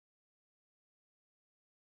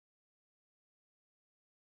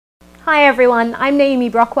Hi everyone, I'm Naomi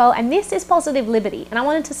Brockwell and this is Positive Liberty, and I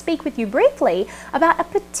wanted to speak with you briefly about a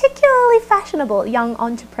particularly fashionable young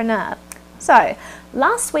entrepreneur. So,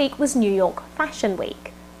 last week was New York Fashion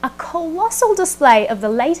Week, a colossal display of the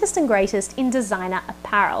latest and greatest in designer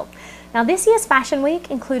apparel. Now, this year's Fashion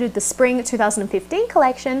Week included the Spring 2015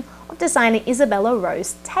 collection of designer Isabella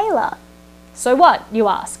Rose Taylor. So what, you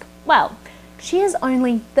ask? Well, she is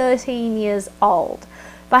only 13 years old.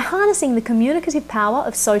 By harnessing the communicative power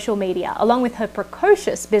of social media, along with her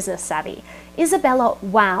precocious business savvy, Isabella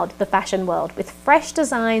wowed the fashion world with fresh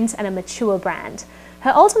designs and a mature brand.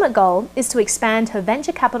 Her ultimate goal is to expand her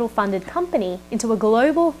venture capital funded company into a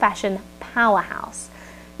global fashion powerhouse.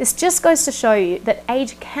 This just goes to show you that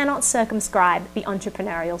age cannot circumscribe the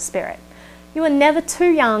entrepreneurial spirit. You are never too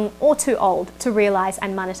young or too old to realize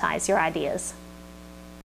and monetize your ideas.